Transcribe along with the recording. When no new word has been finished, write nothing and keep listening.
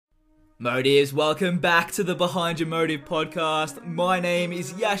Motives, welcome back to the Behind Your Motive podcast. My name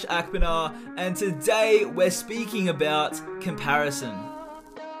is Yash Akpinar, and today we're speaking about comparison.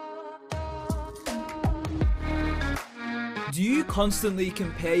 Do you constantly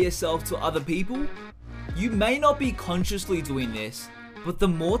compare yourself to other people? You may not be consciously doing this, but the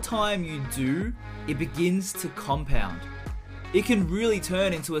more time you do, it begins to compound. It can really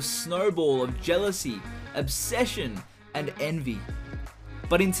turn into a snowball of jealousy, obsession, and envy.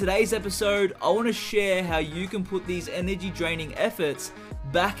 But in today's episode, I want to share how you can put these energy-draining efforts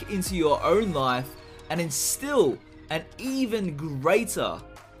back into your own life and instill an even greater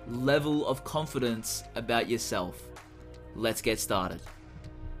level of confidence about yourself. Let's get started.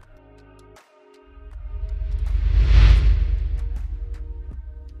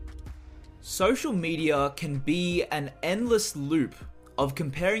 Social media can be an endless loop of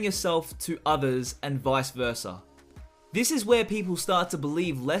comparing yourself to others and vice versa. This is where people start to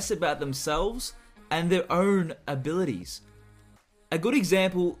believe less about themselves and their own abilities. A good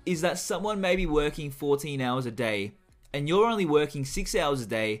example is that someone may be working 14 hours a day and you're only working 6 hours a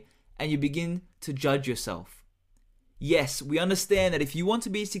day, and you begin to judge yourself. Yes, we understand that if you want to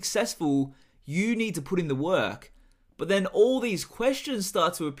be successful, you need to put in the work, but then all these questions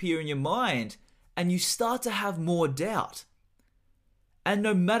start to appear in your mind and you start to have more doubt. And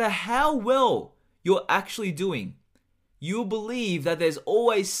no matter how well you're actually doing, you'll believe that there's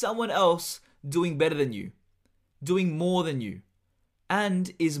always someone else doing better than you, doing more than you,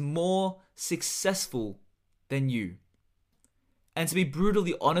 and is more successful than you. And to be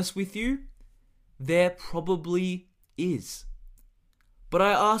brutally honest with you, there probably is. But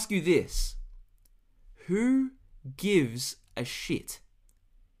I ask you this: who gives a shit?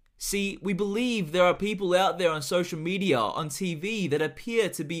 See, we believe there are people out there on social media, on TV, that appear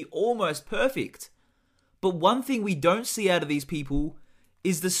to be almost perfect. But one thing we don't see out of these people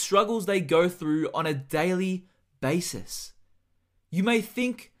is the struggles they go through on a daily basis. You may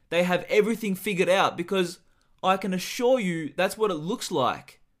think they have everything figured out because I can assure you that's what it looks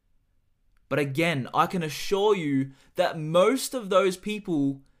like. But again, I can assure you that most of those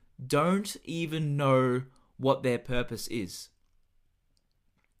people don't even know what their purpose is.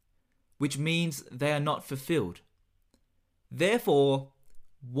 Which means they are not fulfilled. Therefore,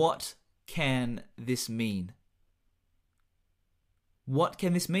 what can this mean? What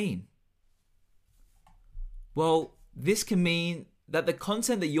can this mean? Well, this can mean that the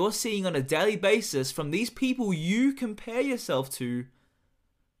content that you're seeing on a daily basis from these people you compare yourself to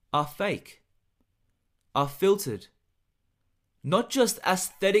are fake, are filtered, not just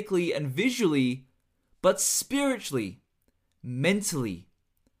aesthetically and visually, but spiritually, mentally,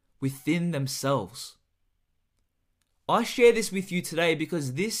 within themselves. I share this with you today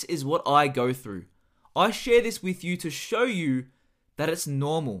because this is what I go through. I share this with you to show you that it's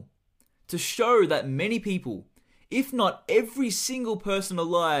normal. To show that many people, if not every single person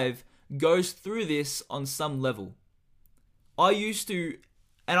alive, goes through this on some level. I used to,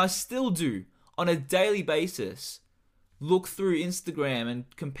 and I still do, on a daily basis, look through Instagram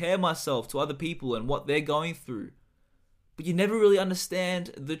and compare myself to other people and what they're going through. But you never really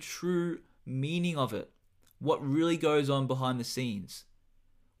understand the true meaning of it. What really goes on behind the scenes.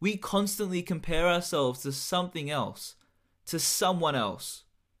 We constantly compare ourselves to something else, to someone else.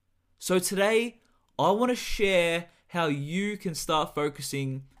 So today, I want to share how you can start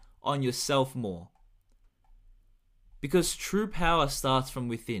focusing on yourself more. Because true power starts from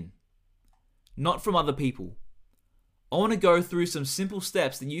within, not from other people. I want to go through some simple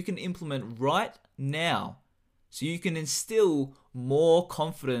steps that you can implement right now so you can instill more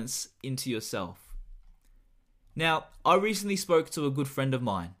confidence into yourself. Now, I recently spoke to a good friend of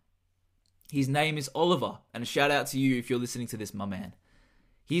mine. His name is Oliver, and a shout out to you if you're listening to this, my man.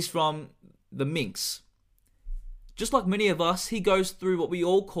 He's from the Minx. Just like many of us, he goes through what we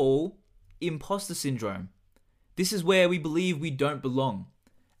all call imposter syndrome. This is where we believe we don't belong,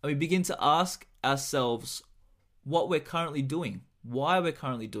 and we begin to ask ourselves what we're currently doing, why we're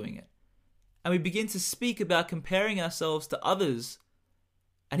currently doing it. And we begin to speak about comparing ourselves to others,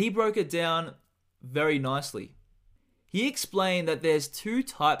 and he broke it down very nicely. He explained that there's two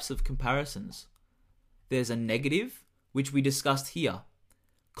types of comparisons. There's a negative, which we discussed here,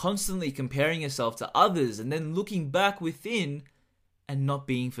 constantly comparing yourself to others and then looking back within and not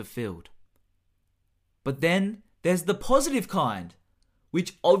being fulfilled. But then there's the positive kind,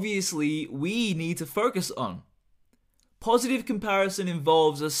 which obviously we need to focus on. Positive comparison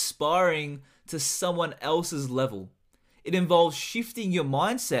involves aspiring to someone else's level. It involves shifting your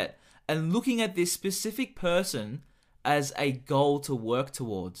mindset and looking at this specific person as a goal to work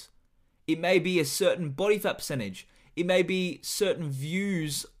towards. It may be a certain body fat percentage. It may be certain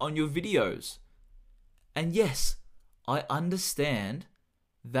views on your videos. And yes, I understand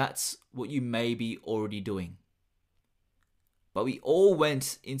that's what you may be already doing. But we all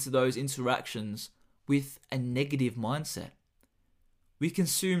went into those interactions with a negative mindset. We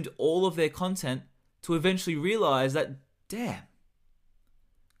consumed all of their content to eventually realize that, damn,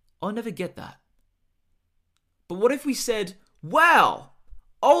 I'll never get that. But what if we said, wow,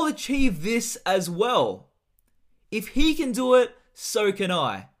 I'll achieve this as well. If he can do it, so can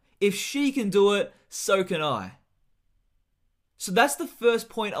I. If she can do it, so can I. So that's the first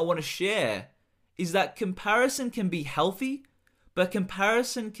point I want to share, is that comparison can be healthy, but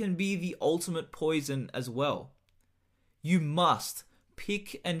comparison can be the ultimate poison as well. You must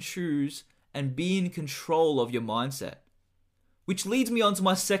pick and choose and be in control of your mindset. Which leads me on to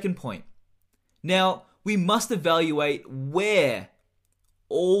my second point. Now, we must evaluate where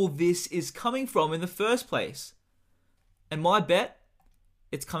all this is coming from in the first place. And my bet,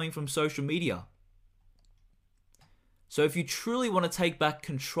 it's coming from social media. So if you truly want to take back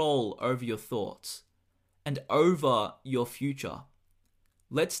control over your thoughts and over your future,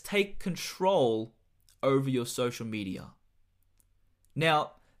 let's take control over your social media.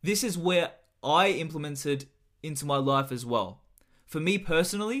 Now, this is where I implemented into my life as well. For me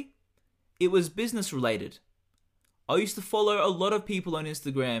personally, it was business related. I used to follow a lot of people on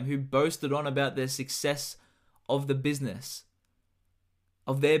Instagram who boasted on about their success of their business.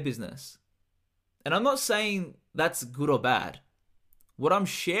 And I'm not saying that's good or bad. What I'm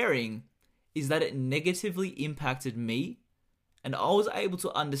sharing is that it negatively impacted me, and I was able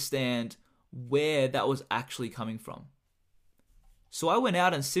to understand where that was actually coming from. So I went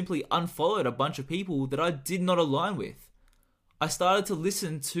out and simply unfollowed a bunch of people that I did not align with. I started to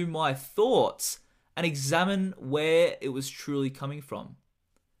listen to my thoughts and examine where it was truly coming from.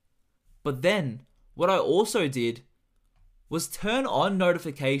 But then, what I also did was turn on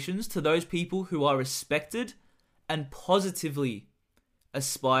notifications to those people who I respected and positively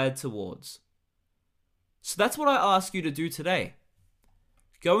aspired towards. So that's what I ask you to do today.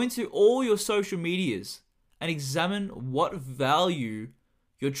 Go into all your social medias and examine what value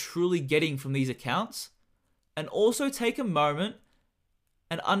you're truly getting from these accounts, and also take a moment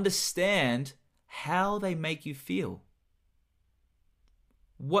and understand how they make you feel.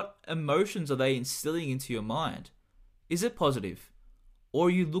 What emotions are they instilling into your mind? Is it positive? Or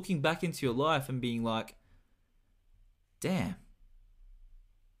are you looking back into your life and being like, damn,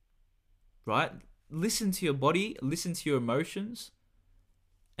 right? Listen to your body, listen to your emotions.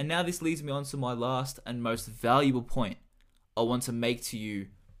 And now this leads me on to my last and most valuable point I want to make to you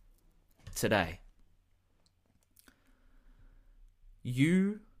today.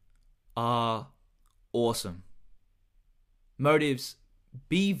 You are awesome. Motives,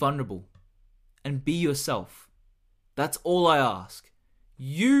 be vulnerable and be yourself. That's all I ask.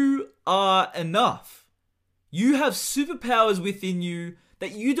 You are enough. You have superpowers within you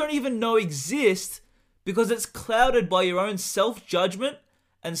that you don't even know exist because it's clouded by your own self-judgment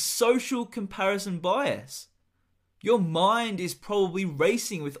and social comparison bias. Your mind is probably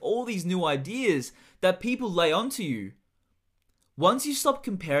racing with all these new ideas that people lay onto you. Once you stop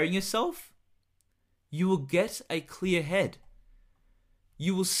comparing yourself, you will get a clear head.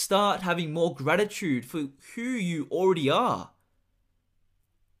 You will start having more gratitude for who you already are.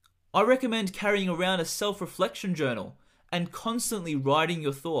 I recommend carrying around a self-reflection journal and constantly writing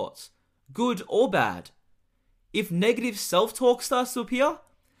your thoughts, good or bad. If negative self-talk starts to appear,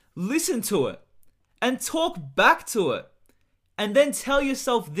 listen to it and talk back to it, and then tell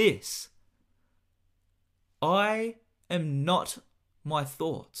yourself this: I am not my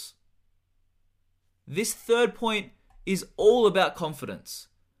thoughts. This third point is all about confidence.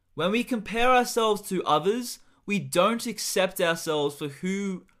 When we compare ourselves to others, we don't accept ourselves for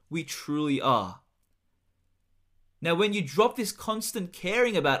who we truly are. Now, when you drop this constant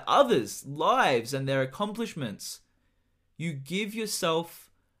caring about others' lives and their accomplishments, you give yourself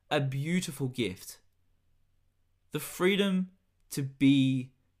a beautiful gift: the freedom to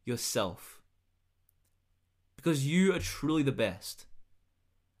be yourself. Because you are truly the best.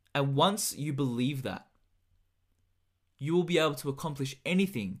 And once you believe that, you will be able to accomplish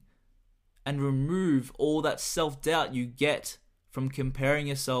anything and remove all that self-doubt you get from comparing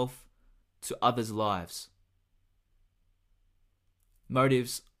yourself to others' lives.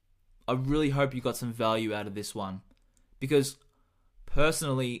 Motives, I really hope you got some value out of this one, because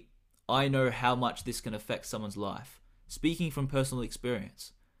personally, I know how much this can affect someone's life. Speaking from personal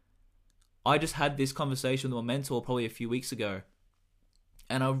experience. I just had this conversation with my mentor probably a few weeks ago,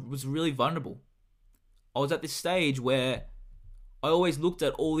 and I was really vulnerable. I was at this stage where I always looked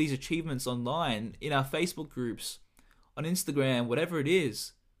at all these achievements online in our Facebook groups on Instagram, whatever it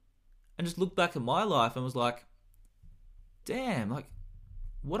is, and just looked back at my life and was like, damn, like,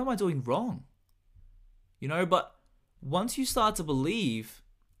 what am I doing wrong? But once you start to believe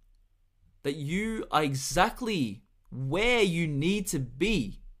that you are exactly where you need to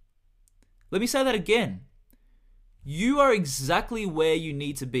be, let me say that again. You are exactly where you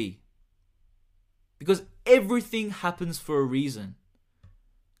need to be. Because everything happens for a reason.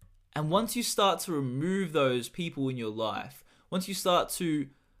 And once you start to remove those people in your life, once you start to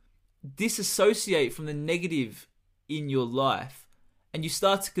disassociate from the negative in your life, and you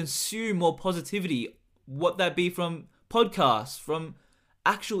start to consume more positivity, what that be from podcasts, from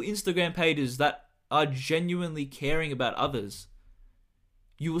actual Instagram pages that are genuinely caring about others,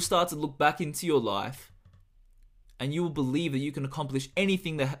 you will start to look back into your life and you will believe that you can accomplish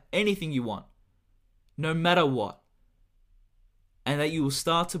anything you want, no matter what. And that you will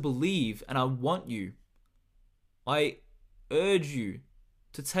start to believe, and I urge you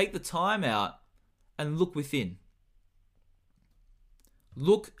to take the time out and look within.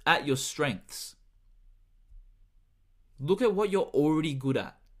 Look at your strengths. Look at what you're already good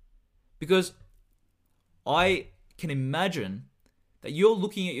at. Because I can imagine that you're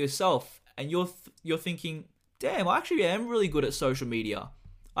looking at yourself and you're thinking, damn, I actually am really good at social media.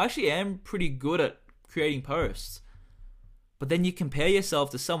 I actually am pretty good at creating posts. But then you compare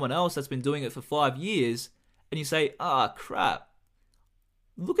yourself to someone else that's been doing it for 5 years and you say, crap.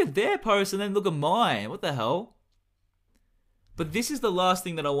 Look at their post and then look at mine. What the hell? But this is the last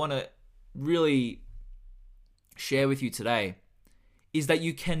thing that I want to really share with you today, is that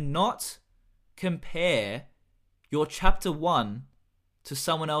you cannot compare your chapter 1 to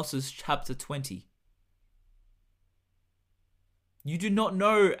someone else's chapter 20. You do not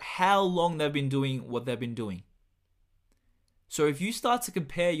know how long they've been doing what they've been doing. So if you start to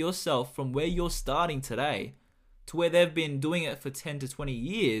compare yourself from where you're starting today to where they've been doing it for 10 to 20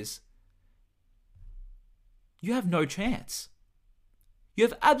 years, you have no chance. You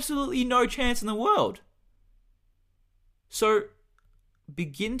have absolutely no chance in the world. So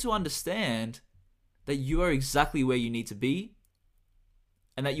begin to understand that you are exactly where you need to be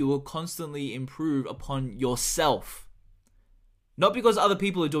and that you will constantly improve upon yourself. Not because other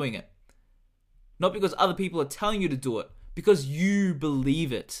people are doing it. Not because other people are telling you to do it. Because you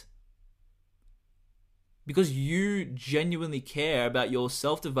believe it. Because you genuinely care about your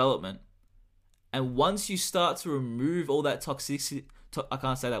self-development. And once you start to remove all that toxicity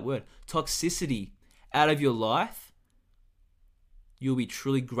out of your life, you'll be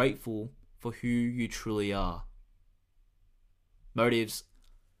truly grateful for who you truly are. Motives.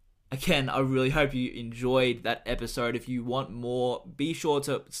 Again, I really hope you enjoyed that episode. If you want more, be sure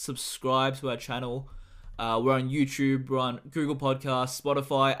to subscribe to our channel. We're on YouTube, we're on Google Podcasts,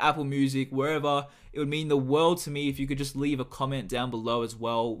 Spotify, Apple Music, wherever. It would mean the world to me if you could just leave a comment down below as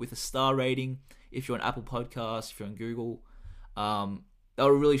well with a star rating. If you're on Apple Podcasts, if you're on Google, that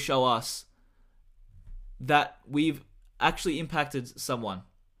will really show us that we've actually impacted someone.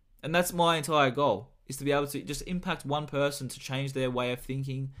 And that's my entire goal, is to be able to just impact one person to change their way of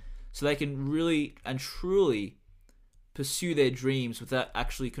thinking so they can really and truly pursue their dreams without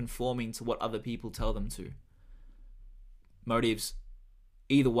actually conforming to what other people tell them to. Motives.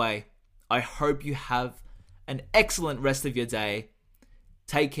 Either way, I hope you have an excellent rest of your day.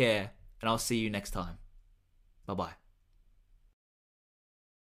 Take care, and I'll see you next time. Bye-bye.